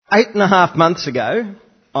8.5 months ago,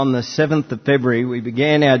 on the 7th of February, we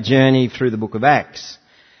began our journey through the book of Acts.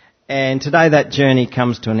 And today that journey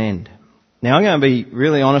comes to an end. Now I'm going to be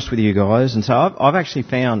really honest with you guys, and so I've actually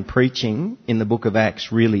found preaching in the book of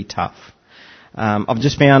Acts really tough. I've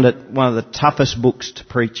just found it one of the toughest books to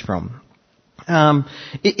preach from.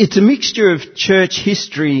 It's a mixture of church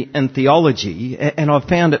history and theology, and I've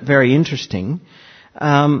found it very interesting.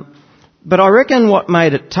 But I reckon what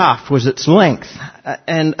made it tough was its length.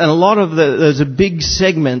 And a lot of there's a big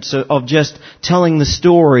segments of just telling the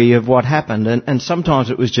story of what happened. And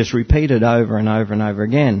sometimes it was just repeated over and over and over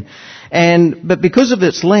again. But because of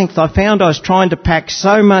its length, I found I was trying to pack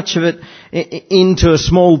so much of it into a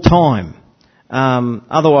small time.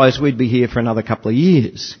 Otherwise we'd be here for another couple of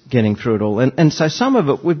years getting through it all. And so some of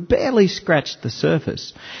it, we've barely scratched the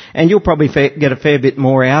surface. And you'll probably get a fair bit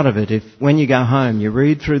more out of it if when you go home you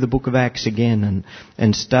read through the book of Acts again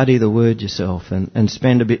and study the Word yourself and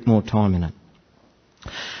spend a bit more time in it.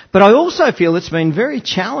 But I also feel it's been very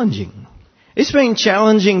challenging. It's been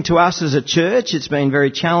challenging to us as a church. It's been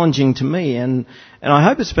very challenging to me, and I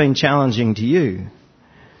hope it's been challenging to you.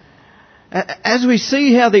 As we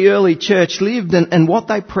see how the early church lived and what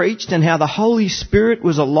they preached and how the Holy Spirit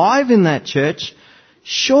was alive in that church,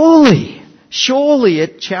 surely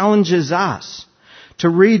it challenges us to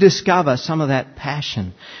rediscover some of that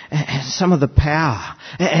passion and some of the power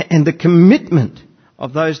and the commitment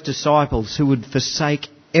of those disciples who would forsake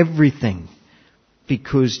everything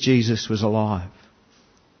because Jesus was alive.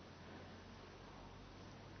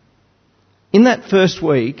 In that first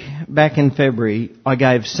week, back in February, I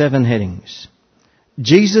gave 7 headings.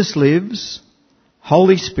 Jesus lives,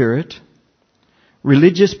 Holy Spirit,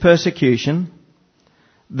 religious persecution,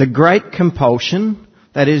 the great compulsion,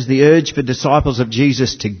 that is the urge for disciples of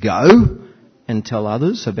Jesus to go and tell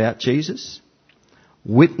others about Jesus,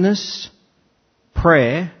 witness,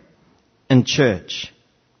 prayer, and church.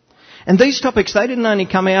 And these topics, they didn't only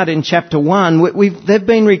come out in chapter 1. They've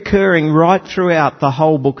been recurring right throughout the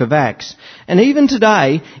whole book of Acts. And even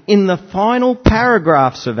today, in the final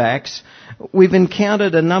paragraphs of Acts, we've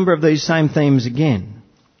encountered a number of these same themes again.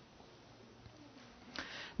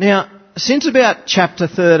 Now, since about chapter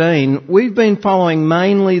 13, we've been following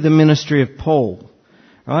mainly the ministry of Paul.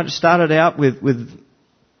 Right? It started out with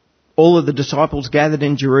all of the disciples gathered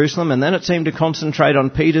in Jerusalem, and then it seemed to concentrate on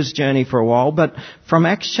Peter's journey for a while. But from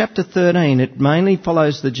Acts chapter 13, it mainly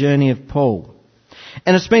follows the journey of Paul.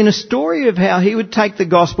 And it's been a story of how he would take the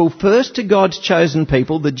gospel first to God's chosen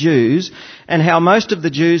people, the Jews, and how most of the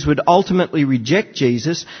Jews would ultimately reject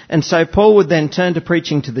Jesus. And so Paul would then turn to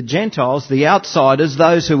preaching to the Gentiles, the outsiders,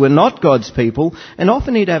 those who were not God's people, and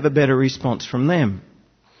often he'd have a better response from them.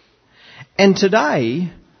 And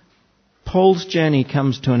today, Paul's journey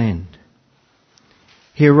comes to an end.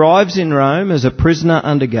 He arrives in Rome as a prisoner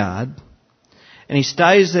under guard, and he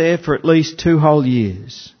stays there for at least 2 whole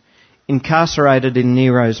years, incarcerated in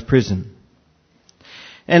Nero's prison.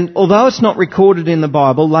 And although it's not recorded in the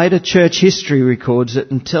Bible, later church history records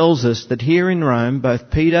it and tells us that here in Rome,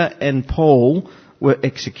 both Peter and Paul were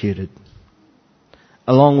executed,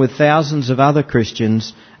 along with thousands of other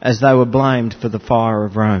Christians as they were blamed for the fire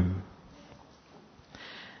of Rome.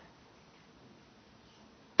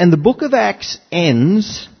 And the book of Acts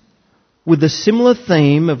ends with a similar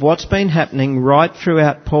theme of what's been happening right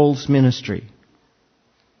throughout Paul's ministry.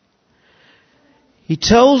 He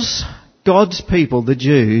tells God's people, the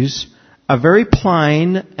Jews, a very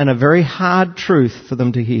plain and a very hard truth for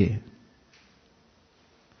them to hear.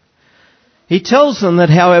 He tells them that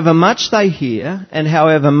however much they hear and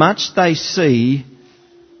however much they see,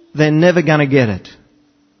 they're never going to get it.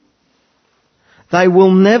 They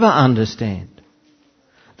will never understand.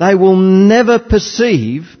 They will never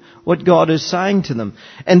perceive what God is saying to them.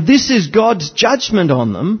 And this is God's judgment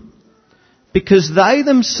on them because they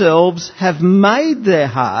themselves have made their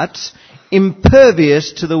hearts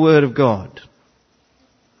impervious to the Word of God.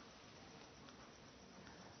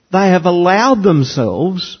 They have allowed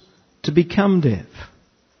themselves to become deaf.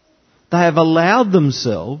 They have allowed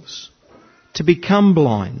themselves to become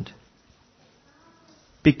blind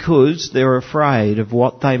because they're afraid of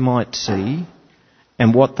what they might see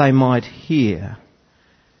and what they might hear,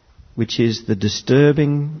 which is the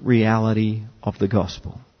disturbing reality of the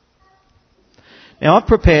gospel. Now, I've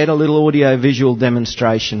prepared a little audio-visual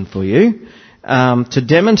demonstration for you to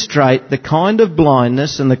demonstrate the kind of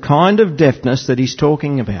blindness and the kind of deafness that he's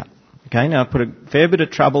talking about. Okay, now I've put a fair bit of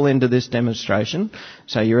trouble into this demonstration.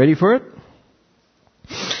 So you ready for it?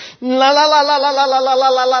 La la la la la la la la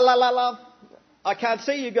la la la la la. I can't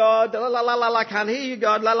see you, God. La la la la la. I can't hear you,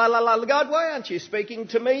 God. La la la la. God, why aren't you speaking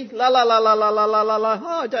to me? La la la la la la la la la.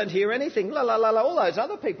 Oh, I don't hear anything. La la la la. All those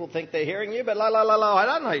other people think they're hearing you, but la la la la.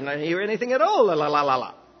 I don't hear anything at all. La la la la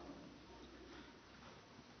la.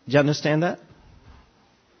 Do you understand that?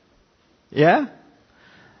 Yeah?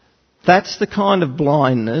 That's the kind of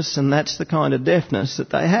blindness and that's the kind of deafness that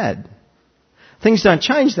they had. Things don't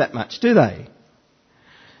change that much, do they?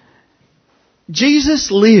 Jesus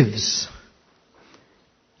lives.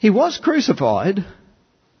 He was crucified,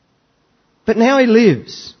 but now he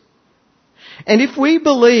lives. And if we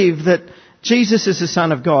believe that Jesus is the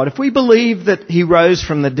Son of God, if we believe that he rose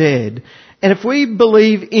from the dead, and if we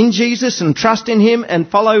believe in Jesus and trust in him and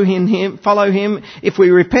follow him, if we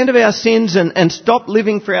repent of our sins and stop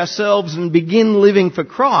living for ourselves and begin living for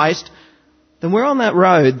Christ, then we're on that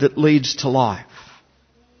road that leads to life.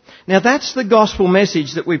 Now that's the gospel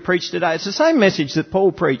message that we preach today. It's the same message that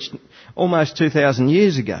Paul preached almost 2,000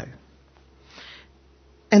 years ago.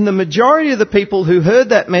 And the majority of the people who heard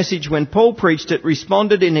that message when Paul preached it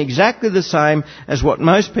responded in exactly the same as what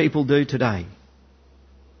most people do today.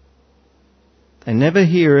 They never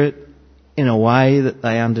hear it in a way that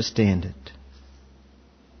they understand it.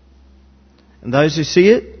 And those who see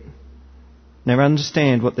it never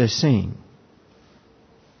understand what they're seeing.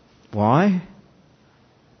 Why?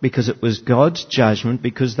 Because it was God's judgment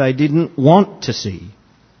because they didn't want to see.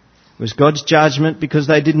 It was God's judgment because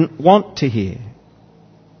they didn't want to hear.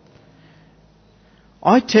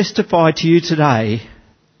 I testify to you today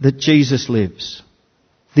that Jesus lives.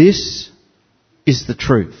 This is the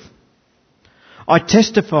truth. I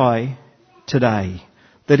testify today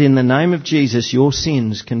that in the name of Jesus your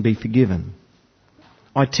sins can be forgiven.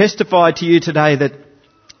 I testify to you today that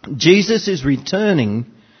Jesus is returning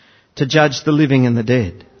to judge the living and the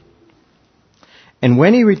dead. And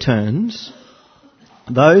when he returns,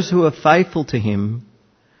 those who are faithful to him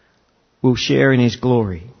will share in his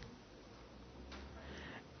glory.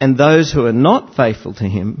 And those who are not faithful to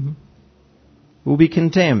him will be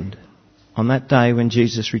condemned on that day when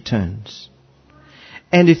Jesus returns.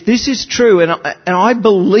 And if this is true, and I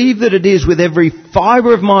believe that it is with every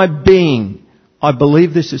fibre of my being, I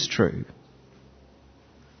believe this is true,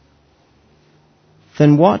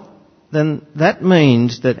 then what? Then that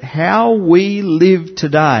means that how we live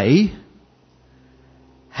today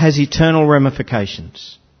has eternal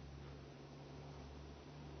ramifications.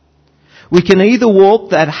 We can either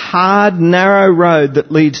walk that hard, narrow road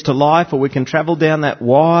that leads to life, or we can travel down that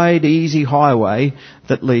wide, easy highway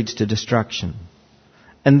that leads to destruction.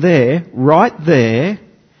 And there, right there,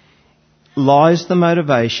 lies the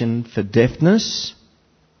motivation for deafness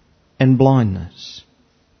and blindness.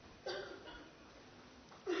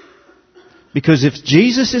 Because if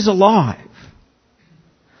Jesus is alive,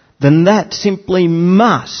 then that simply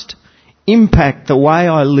must impact the way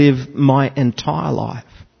I live my entire life.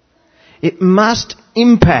 It must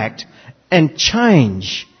impact and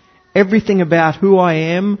change everything about who I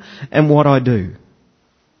am and what I do.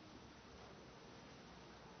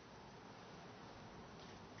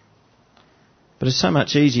 But it's so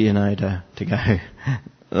much easier, you know, to go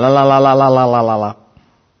la la la la la la la la la.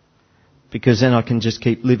 Because then I can just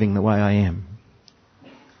keep living the way I am.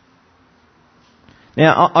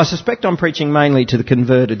 Now, I suspect I'm preaching mainly to the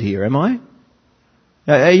converted here, am I?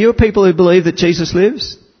 Are you a people who believe that Jesus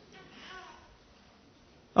lives?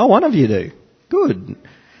 Oh, one of you do. Good.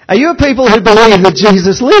 Are you a people who believe that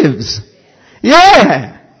Jesus lives?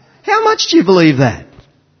 Yeah. How much do you believe that?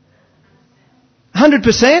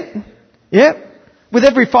 100%? Yep. With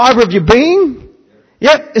every fibre of your being?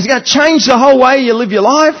 Yep. It's going to change the whole way you live your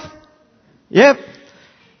life? Yep.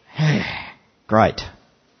 Great.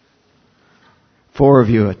 4 of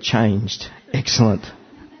you are changed. Excellent.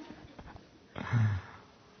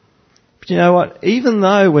 But you know what? Even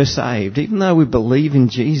though we're saved, even though we believe in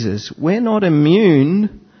Jesus, we're not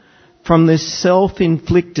immune from this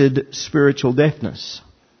self-inflicted spiritual deafness.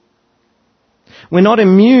 We're not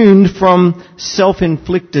immune from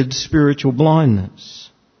self-inflicted spiritual blindness.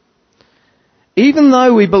 Even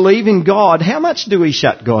though we believe in God, how much do we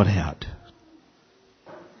shut God out?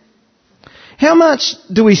 How much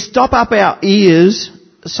do we stop up our ears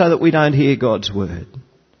so that we don't hear God's word?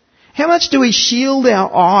 How much do we shield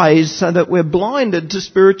our eyes so that we're blinded to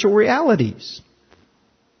spiritual realities?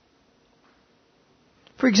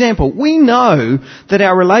 For example, we know that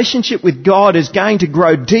our relationship with God is going to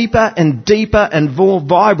grow deeper and deeper and more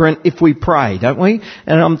vibrant if we pray, don't we?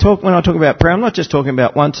 And when I talk about prayer, I'm not just talking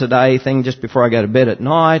about once a day thing just before I go to bed at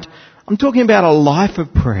night. I'm talking about a life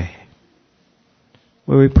of prayer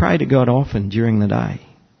where we pray to God often during the day.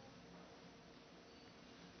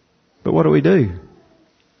 But what do?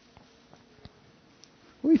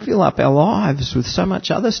 We fill up our lives with so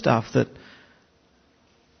much other stuff that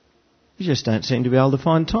we just don't seem to be able to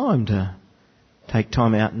find time to take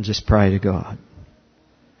time out and just pray to God.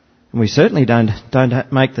 And we certainly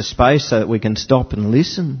don't make the space so that we can stop and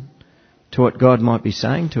listen to what God might be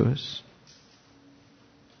saying to us.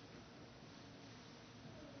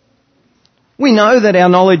 We know that our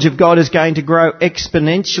knowledge of God is going to grow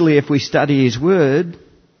exponentially if we study His Word.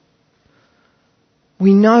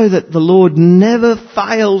 We know that the Lord never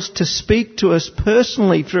fails to speak to us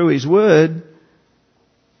personally through His Word.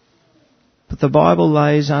 But the Bible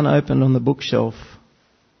lays unopened on the bookshelf,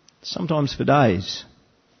 sometimes for days,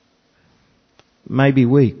 maybe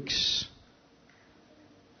weeks.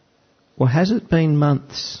 Or has it been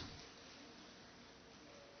months?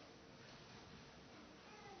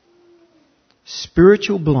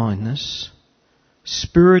 Spiritual blindness,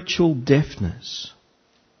 spiritual deafness.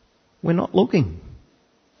 We're not looking.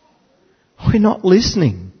 We're not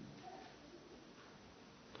listening.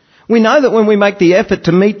 We know that when we make the effort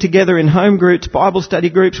to meet together in home groups, Bible study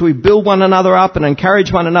groups, we build one another up and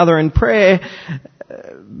encourage one another in prayer,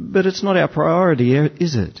 but it's not our priority,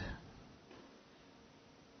 is it?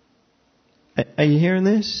 Are you hearing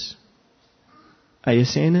this? Are you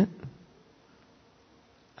seeing it?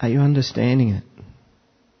 Are you understanding it?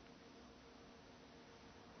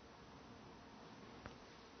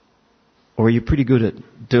 Or are you pretty good at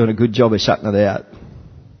doing a good job of shutting it out?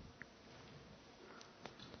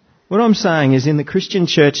 What I'm saying is in the Christian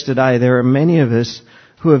church today, there are many of us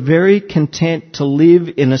who are very content to live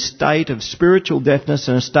in a state of spiritual deafness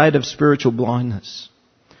and a state of spiritual blindness.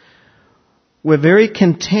 We're very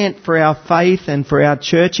content for our faith and for our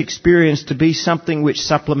church experience to be something which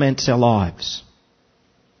supplements our lives.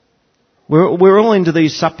 We're all into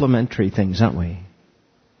these supplementary things, aren't we?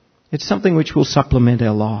 It's something which will supplement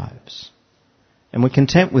our lives. And we're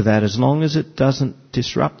content with that as long as it doesn't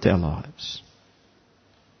disrupt our lives.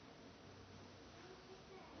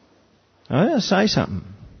 I want to say something.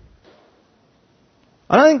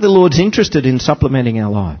 I don't think the Lord's interested in supplementing our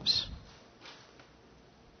lives.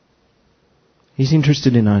 He's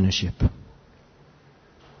interested in ownership.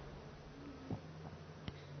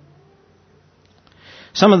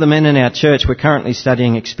 Some of the men in our church were currently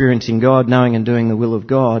studying Experiencing God, Knowing and Doing the Will of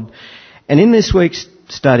God. And in this week's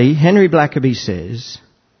study, Henry Blackaby says,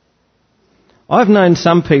 I've known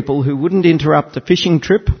some people who wouldn't interrupt a fishing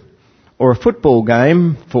trip or a football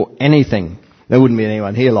game for anything. There wouldn't be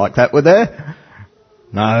anyone here like that, would there?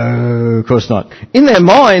 No, of course not. In their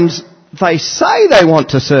minds, they say they want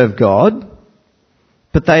to serve God,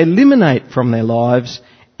 but they eliminate from their lives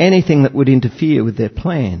anything that would interfere with their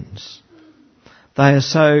plans. They are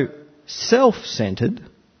so self-centred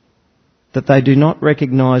that they do not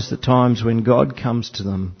recognise the times when God comes to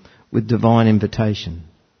them with divine invitation.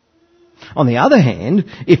 On the other hand,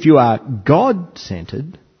 if you are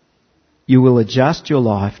God-centred, you will adjust your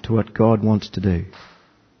life to what God wants to do.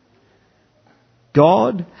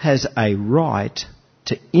 God has a right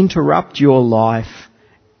to interrupt your life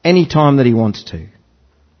any time that He wants to.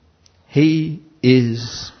 He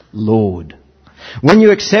is Lord. When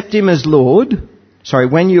you accepted Him as Lord,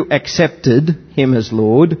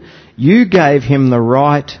 you gave Him the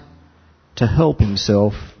right to help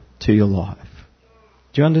Himself to your life.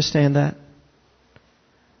 Do you understand that?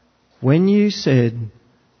 When you said,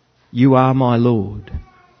 you are my Lord,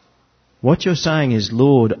 what you're saying is,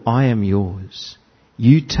 Lord, I am yours.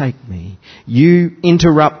 You take me. You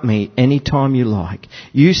interrupt me any time you like.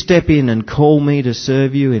 You step in and call me to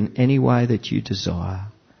serve you in any way that you desire.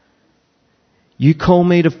 You call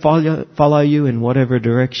me to follow you in whatever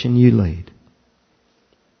direction you lead.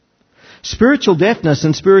 Spiritual deafness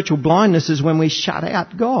and spiritual blindness is when we shut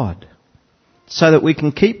out God so that we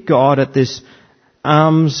can keep God at this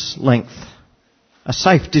arm's length, a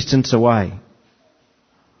safe distance away.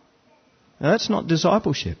 Now, that's not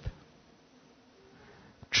discipleship.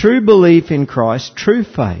 True belief in Christ, true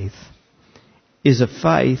faith, is a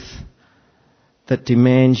faith that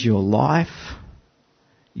demands your life,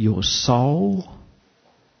 your soul,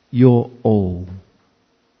 your all.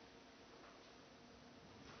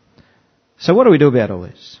 So what do we do about all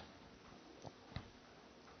this?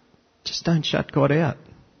 Just don't shut God out.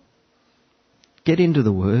 Get into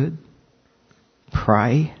the Word.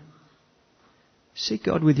 Pray. Seek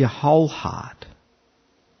God with your whole heart.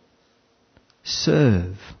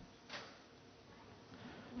 Serve.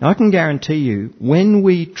 Now, I can guarantee you, when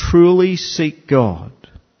we truly seek God,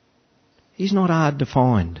 He's not hard to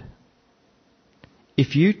find.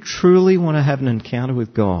 If you truly want to have an encounter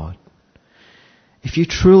with God, if you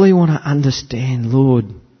truly want to understand, Lord,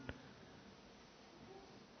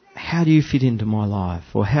 how do you fit into my life?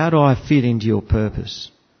 Or how do I fit into your purpose?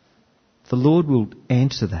 The Lord will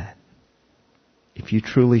answer that if you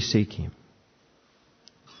truly seek Him.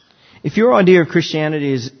 If your idea of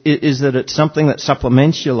Christianity is that it's something that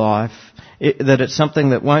supplements your life, that it's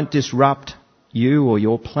something that won't disrupt you or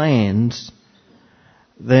your plans,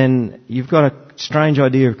 then you've got a strange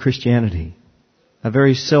idea of Christianity, a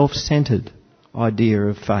very self-centered idea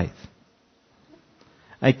of faith.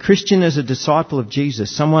 A Christian is a disciple of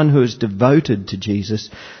Jesus, someone who is devoted to Jesus,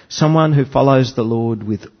 someone who follows the Lord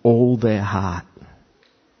with all their heart.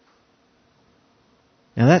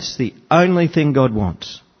 Now that's the only thing God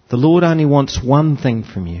wants. The Lord only wants one thing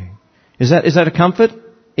from you. Is that a comfort?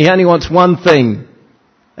 He only wants one thing.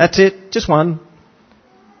 That's it, just one.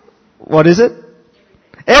 What is it?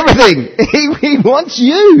 Everything. He wants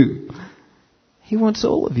you. He wants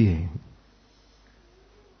all of you.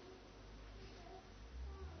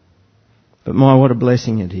 But what a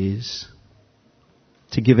blessing it is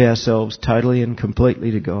to give ourselves totally and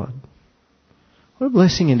completely to God. What a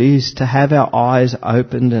blessing it is to have our eyes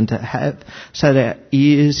opened and so that our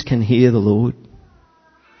ears can hear the Lord.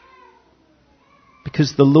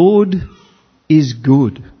 Because the Lord is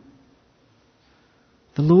good.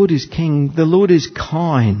 The Lord is King. The Lord is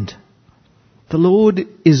kind. The Lord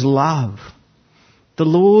is love. The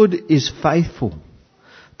Lord is faithful.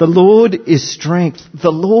 The Lord is strength.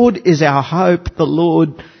 The Lord is our hope. The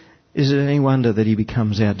Lord, is it any wonder that He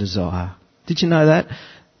becomes our desire? Did you know that?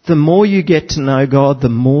 The more you get to know God, the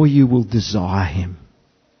more you will desire Him.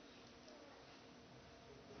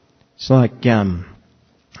 It's like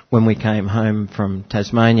when we came home from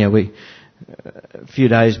Tasmania, a few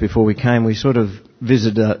days before we came, we sort of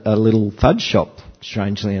visited a little fudge shop,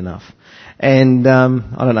 strangely enough. And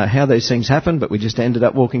I don't know how these things happen, but we just ended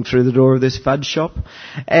up walking through the door of this fudge shop.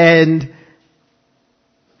 And,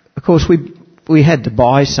 of course, we had to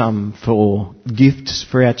buy some for gifts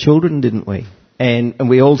for our children, didn't we? And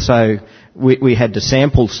we also, we had to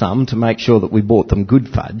sample some to make sure that we bought them good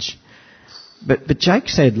fudge. But Jake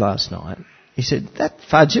said last night, he said, that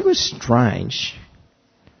fudge, it was strange.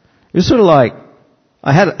 It was sort of like,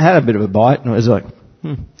 I had a bit of a bite and I was like,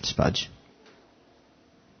 it's fudge.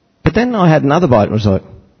 But then I had another bite and I was like,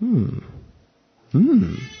 And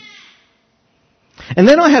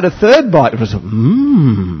then I had a third bite and I was like,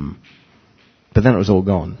 But then it was all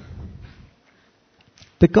gone.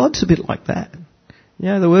 But God's a bit like that. You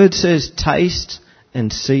know, the word says, taste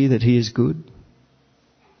and see that He is good.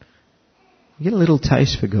 You get a little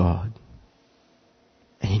taste for God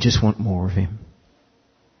and you just want more of Him.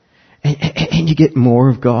 And you get more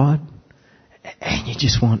of God and you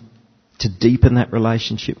just want to deepen that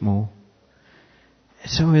relationship more.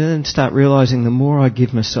 So we then start realizing the more I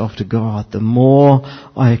give myself to God, the more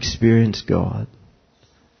I experience God.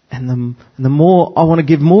 And the more I want to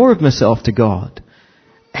give more of myself to God.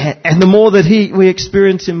 And the more that we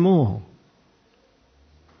experience Him more.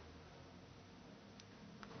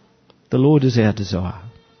 The Lord is our desire.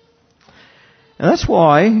 And that's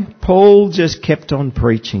why Paul just kept on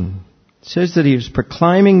preaching. It says that he was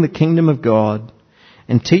proclaiming the kingdom of God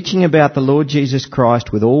and teaching about the Lord Jesus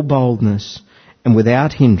Christ with all boldness and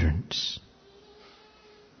without hindrance.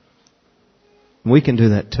 We can do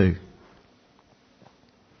that too.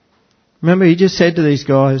 Remember, he just said to these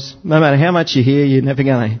guys, no matter how much you hear, you're never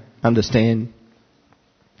going to understand.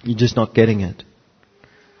 You're just not getting it.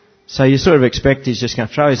 So you sort of expect he's just going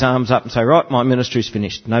to throw his arms up and say, right, my ministry's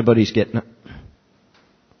finished. Nobody's getting it.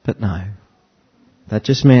 But no. That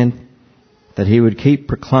just meant that he would keep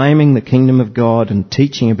proclaiming the kingdom of God and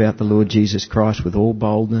teaching about the Lord Jesus Christ with all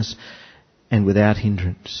boldness and without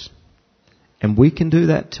hindrance. And we can do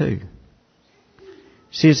that too.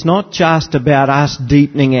 See, it's not just about us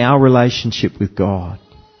deepening our relationship with God.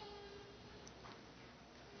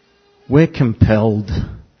 We're compelled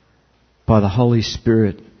by the Holy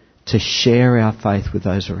Spirit to share our faith with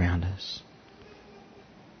those around us.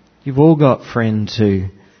 You've all got friends who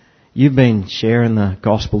you've been sharing the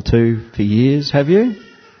gospel to for years, have you?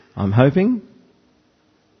 I'm hoping.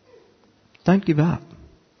 Don't give up.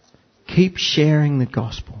 Keep sharing the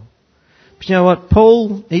gospel. But you know what?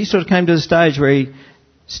 Paul, he sort of came to the stage where he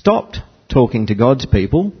stopped talking to God's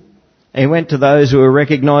people and he went to those who were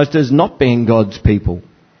recognised as not being God's people.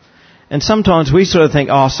 And sometimes we sort of think,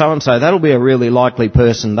 oh, so-and-so, that'll be a really likely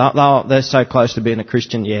person. They're so close to being a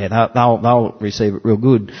Christian, yeah, they'll receive it real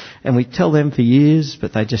good. And we tell them for years,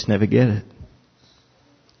 but they just never get it.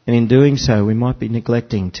 And in doing so, we might be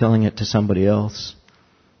neglecting telling it to somebody else.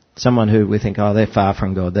 Someone who we think, oh, they're far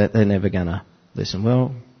from God, they're never going to listen.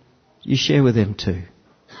 Well, you share with them too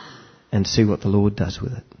and see what the Lord does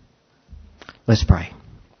with it. Let's pray.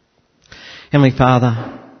 Heavenly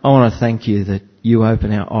Father, I want to thank you that you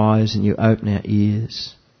open our eyes and you open our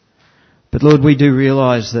ears. But Lord, we do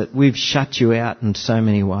realise that we've shut you out in so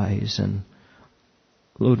many ways, and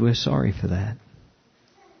Lord, we're sorry for that.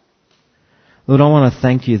 Lord, I want to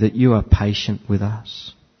thank you that you are patient with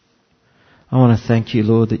us. I want to thank you,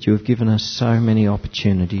 Lord, that you have given us so many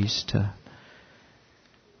opportunities to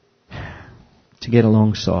get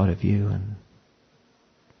alongside of you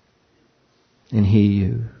and hear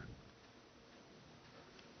you.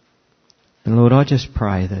 And Lord, I just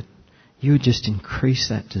pray that you would just increase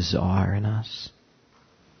that desire in us.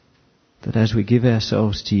 That as we give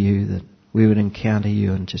ourselves to you, that we would encounter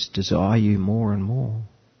you and just desire you more and more.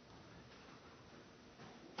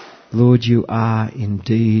 Lord, you are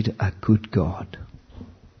indeed a good God.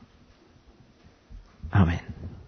 Amen.